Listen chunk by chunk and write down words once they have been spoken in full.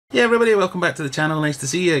Yeah everybody, welcome back to the channel, nice to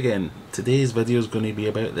see you again. Today's video is going to be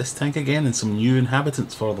about this tank again and some new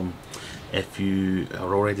inhabitants for them. If you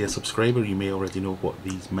are already a subscriber, you may already know what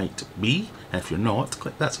these might be. And if you're not,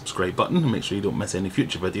 click that subscribe button and make sure you don't miss any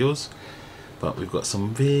future videos. But we've got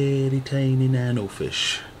some very tiny nano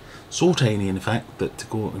fish. So tiny in fact that to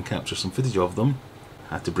go and capture some footage of them,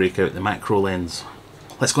 I had to break out the macro lens.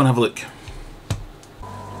 Let's go and have a look.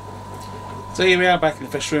 So here we are back in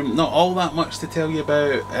the fish room. Not all that much to tell you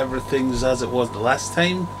about. Everything's as it was the last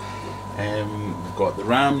time. We've got the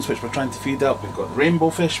rams which we're trying to feed up. We've got the rainbow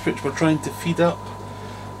fish which we're trying to feed up.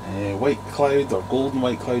 White cloud or golden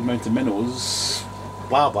white cloud mountain minnows.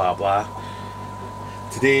 Blah blah blah.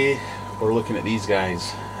 Today we're looking at these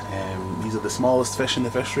guys. These are the smallest fish in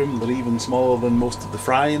the fish room. They're even smaller than most of the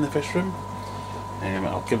fry in the fish room.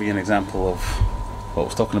 I'll give you an example of what I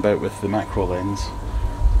was talking about with the macro lens.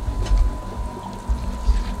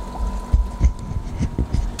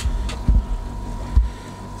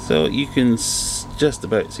 So you can just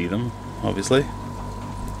about see them, obviously.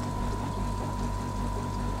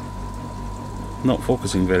 Not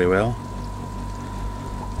focusing very well.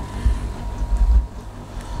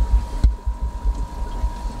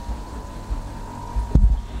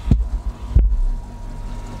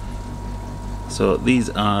 So these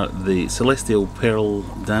are the celestial Pearl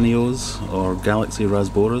Danios, or Galaxy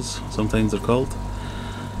Rasboras, sometimes they're called.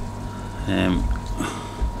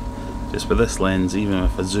 Just with this lens, even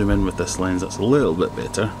if I zoom in with this lens, that's a little bit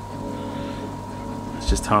better. It's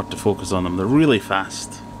just hard to focus on them. They're really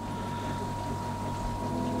fast,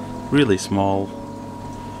 really small,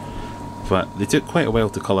 but they took quite a while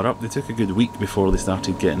to colour up. They took a good week before they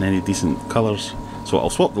started getting any decent colours. So I'll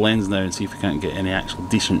swap the lens now and see if we can't get any actual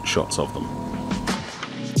decent shots of them.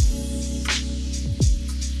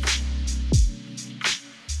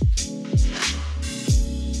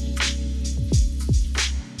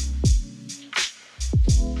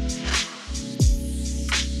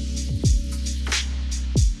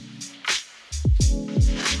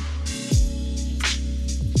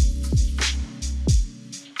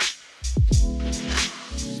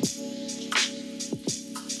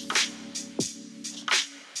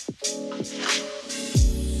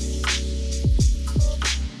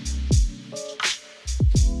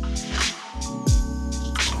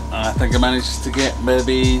 I think I managed to get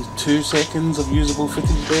maybe 2 seconds of usable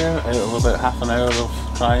footage there out of about half an hour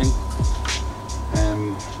of trying.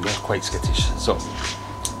 They're quite skittish, so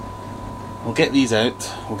we'll get these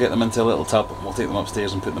out, we'll get them into a little tub, we'll take them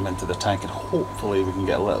upstairs and put them into the tank, and hopefully we can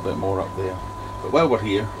get a little bit more up there. But while we're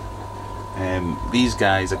here, these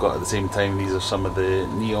guys I got at the same time. These are some of the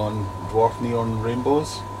dwarf neon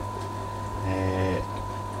rainbows.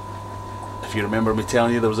 If you remember me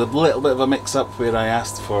telling you, there was a little bit of a mix-up where I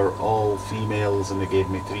asked for all females and they gave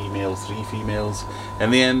me 3 males, 3 females.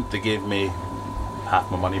 In the end, they gave me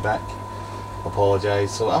half my money back.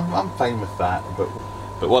 Apologise. So I'm fine with that.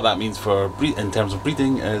 But what that means for in terms of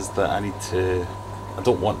breeding is that I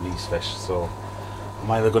don't want these fish. So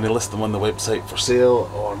I'm either going to list them on the website for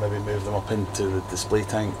sale, or maybe move them up into the display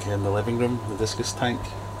tank in the living room, the discus tank.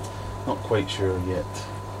 Not quite sure yet.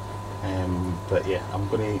 But yeah, I'm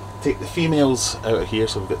going to take the females out of here,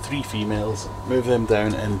 so we've got 3 females, move them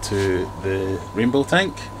down into the rainbow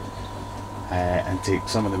tank, and take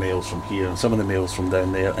some of the males from here and some of the males from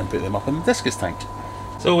down there and put them up in the discus tank.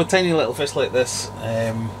 So with tiny little fish like this,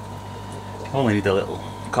 you only need a little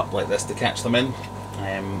cup like this to catch them in.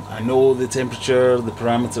 I know the temperature, the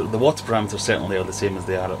water parameters certainly are the same as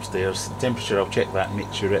they are upstairs. The temperature, I'll check that and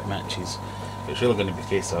make sure it matches. But it's really going to be a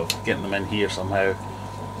case of getting them in here somehow.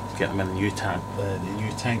 Get them in the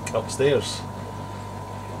new tank upstairs.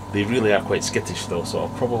 They really are quite skittish though, so I'll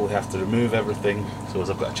probably have to remove everything so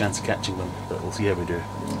as I've got a chance of catching them, but we'll see how we do.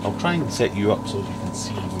 I'll try and set you up so you can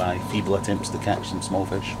see my feeble attempts to catch some small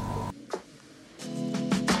fish.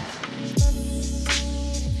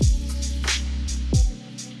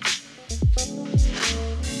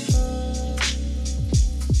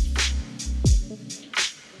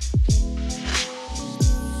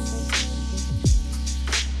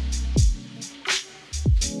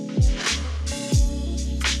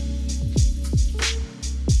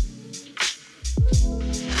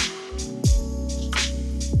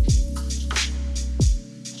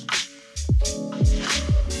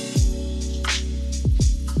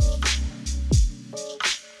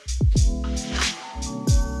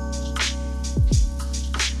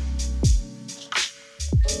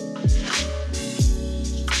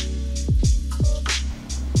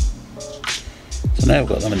 Now I've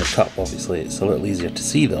got them in the cup, obviously it's a little easier to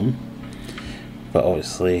see them, but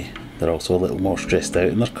obviously they're also a little more stressed out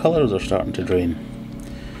and their colours are starting to drain.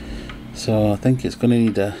 So I think it's going to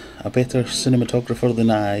need a better cinematographer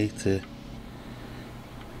than I to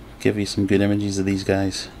give you some good images of these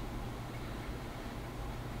guys.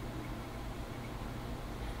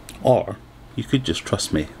 Or you could just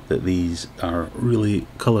trust me that these are really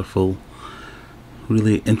colourful,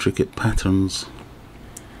 really intricate patterns.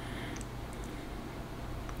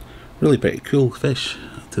 Really pretty cool fish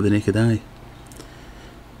to the naked eye,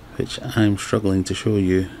 which I'm struggling to show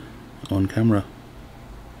you on camera.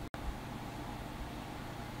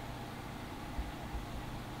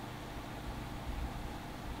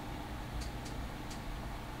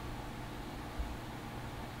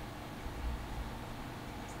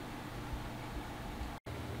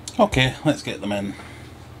 Okay, let's get them in.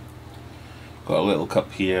 Got a little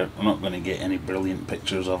cup here. I'm not going to get any brilliant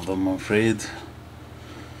pictures of them, I'm afraid.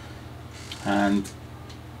 And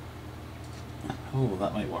oh,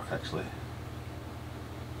 that might work actually.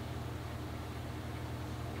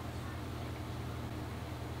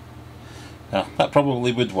 Yeah, that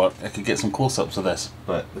probably would work. I could get some close-ups of this,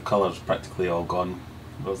 but the colour's practically all gone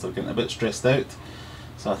because they're getting a bit stressed out.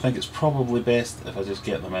 So I think it's probably best if I just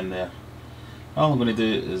get them in there. All I'm going to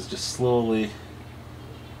do is just slowly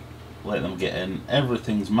let them get in.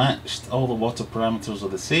 Everything's matched, all the water parameters are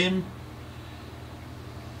the same.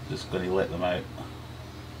 Just going to let them out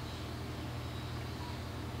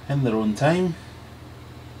in their own time.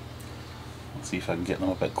 Let's see if I can get them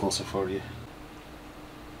a bit closer for you.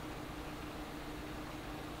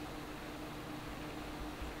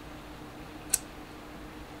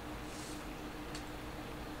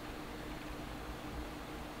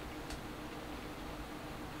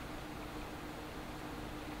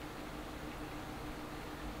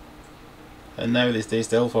 And now they stay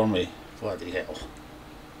still for me. Bloody hell.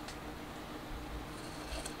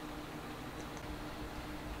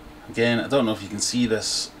 Again, I don't know if you can see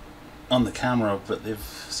this on the camera, but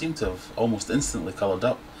they've seemed to have almost instantly coloured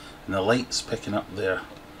up, and the light's picking up their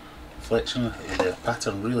reflection of the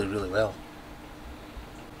pattern really, really well.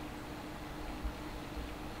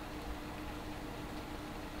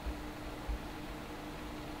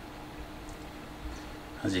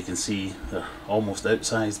 As you can see, they're almost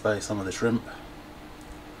outsized by some of the shrimp.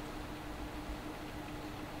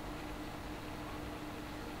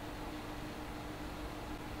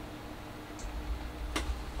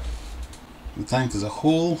 The tank as a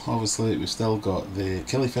whole, obviously we've still got the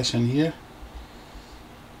killifish in here.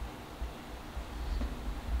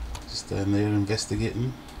 Just down there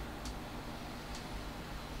investigating.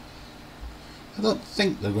 I don't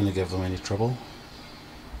think they're going to give them any trouble.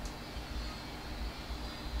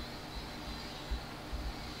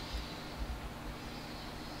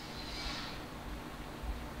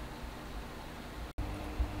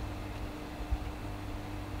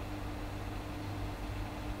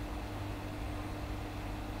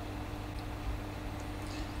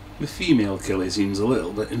 The female killie seems a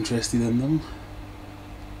little bit interested in them.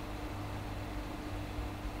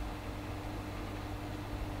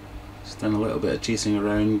 Just done a little bit of chasing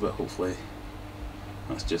around, but hopefully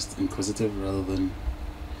that's just inquisitive rather than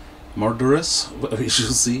murderous, but we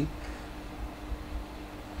shall see.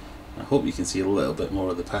 I hope you can see a little bit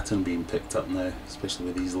more of the pattern being picked up now, especially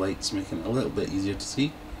with these lights making it a little bit easier to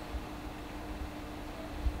see.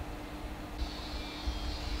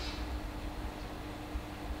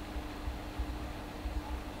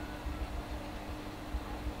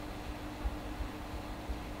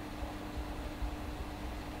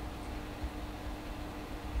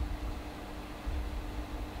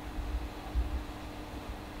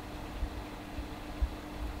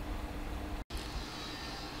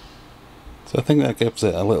 So I think that gives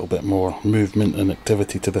it a little bit more movement and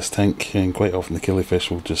activity to this tank, and quite often the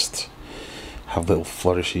killifish will just have little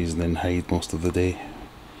flourishes and then hide most of the day.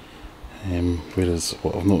 Whereas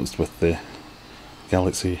what I've noticed with the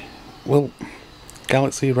Galaxy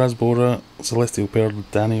Rasbora, Celestial Pearl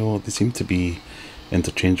Danio, they seem to be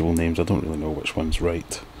interchangeable names. I don't really know which one's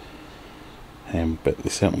right. But they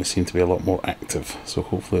certainly seem to be a lot more active, so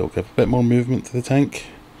hopefully it'll give a bit more movement to the tank.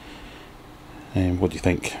 What do you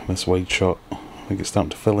think? This wide shot, I think it's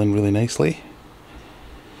starting to fill in really nicely.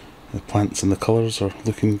 The plants and the colours are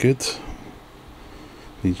looking good.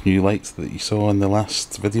 These new lights that you saw in the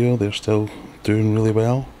last video, they're still doing really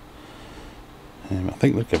well. I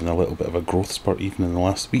think they're giving a little bit of a growth spurt even in the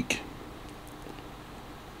last week.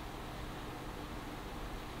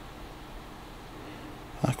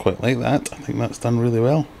 I quite like that. I think that's done really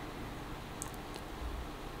well.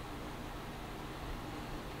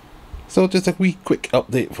 So just a wee quick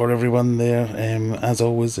update for everyone there. As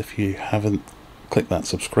always, if you haven't, click that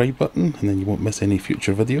subscribe button and then you won't miss any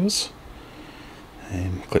future videos.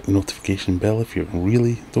 Click the notification bell if you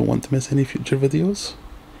really don't want to miss any future videos.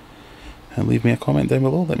 And leave me a comment down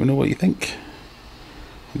below, let me know what you think.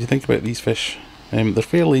 What do you think about these fish? They're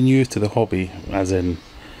fairly new to the hobby, as in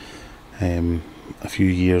a few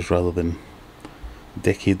years rather than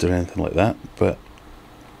decades or anything like that, but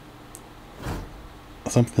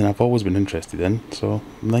something I've always been interested in, so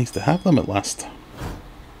nice to have them at last.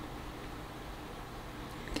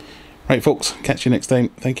 Right folks, catch you next time.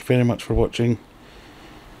 Thank you very much for watching,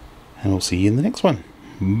 and we'll see you in the next one.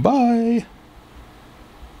 Bye!